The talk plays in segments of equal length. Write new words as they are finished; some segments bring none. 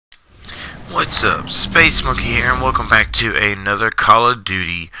What's up? Space Monkey here, and welcome back to another Call of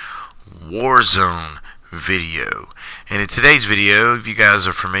Duty Warzone video. And in today's video, if you guys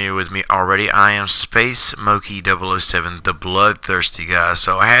are familiar with me already, I am Space Monkey 007, the Bloodthirsty guy.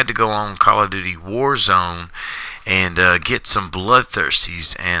 So I had to go on Call of Duty Warzone and get some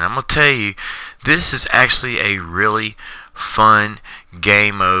Bloodthirsties. And I'm going to tell you, this is actually a really fun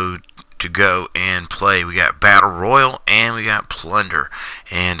game mode to go and play. We got Battle Royal and we got Plunder,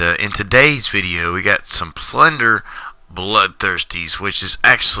 and in today's video we got some Plunder Bloodthirsties, which is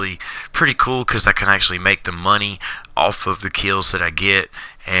actually pretty cool because I can actually make the money off of the kills that I get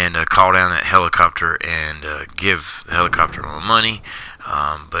and call down that helicopter and give the helicopter my money.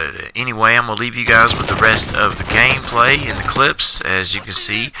 But anyway, I'm going to leave you guys with the rest of the gameplay and the clips. As you can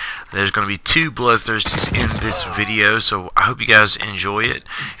see, there's going to be 2 Bloodthirsties in this video, so I hope you guys enjoy it.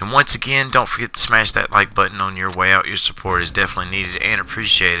 And once again, don't forget to smash that like button on your way out. Your support is definitely needed and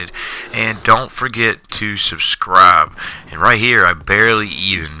appreciated. And don't forget to subscribe. And right here, I barely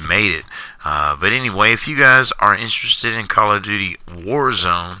even made it. But anyway, if you guys are interested in Call of Duty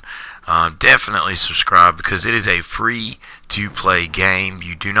Warzone, definitely subscribe because it is a free to play game.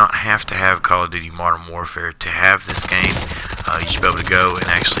 You do not have to have Call of Duty Modern Warfare to have this game. You should be able to go and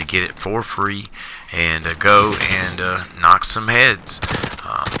actually get it for free and go and knock some heads.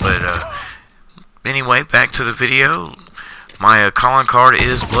 Anyway, back to the video. My calling card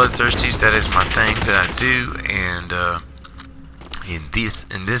is Bloodthirsties. That is my thing that I do, and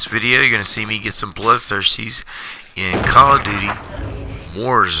in this video you're going to see me get some Bloodthirsties in Call of Duty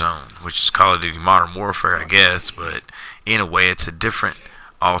Warzone, which is Call of Duty Modern Warfare, I guess, but in a way it's a different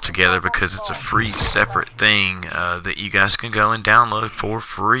altogether because it's a free separate thing that you guys can go and download for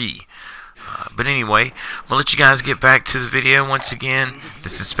free. But anyway, I'm going to let you guys get back to the video. Once again,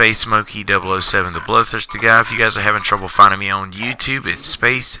 this is Space Monkey 007, the Bloodthirsty guy. If you guys are having trouble finding me on YouTube, it's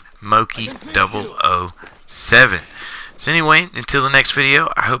Space Monkey 007. So anyway, until the next video,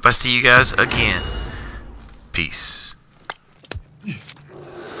 I hope I see you guys again. Peace.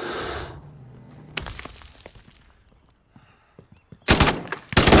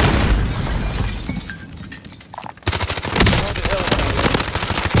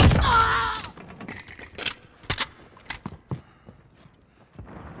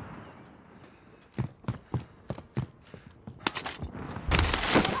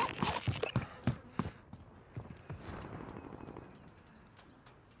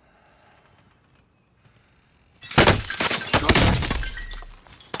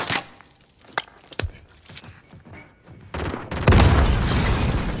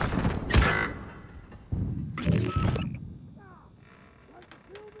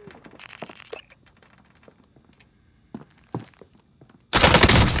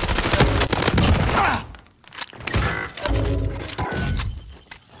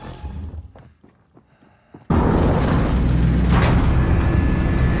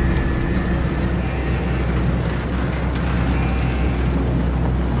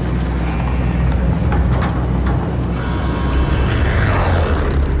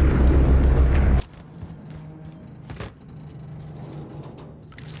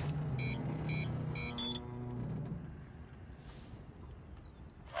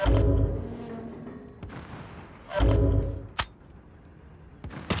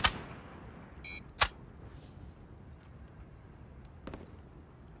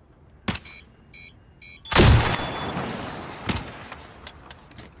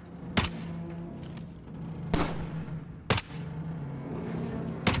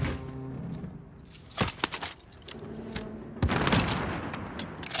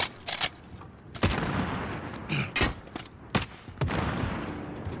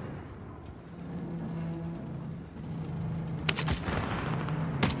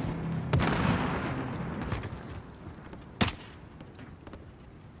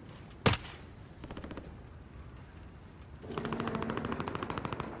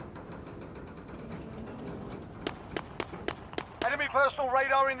 Enemy personal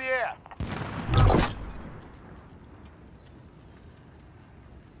radar in the air.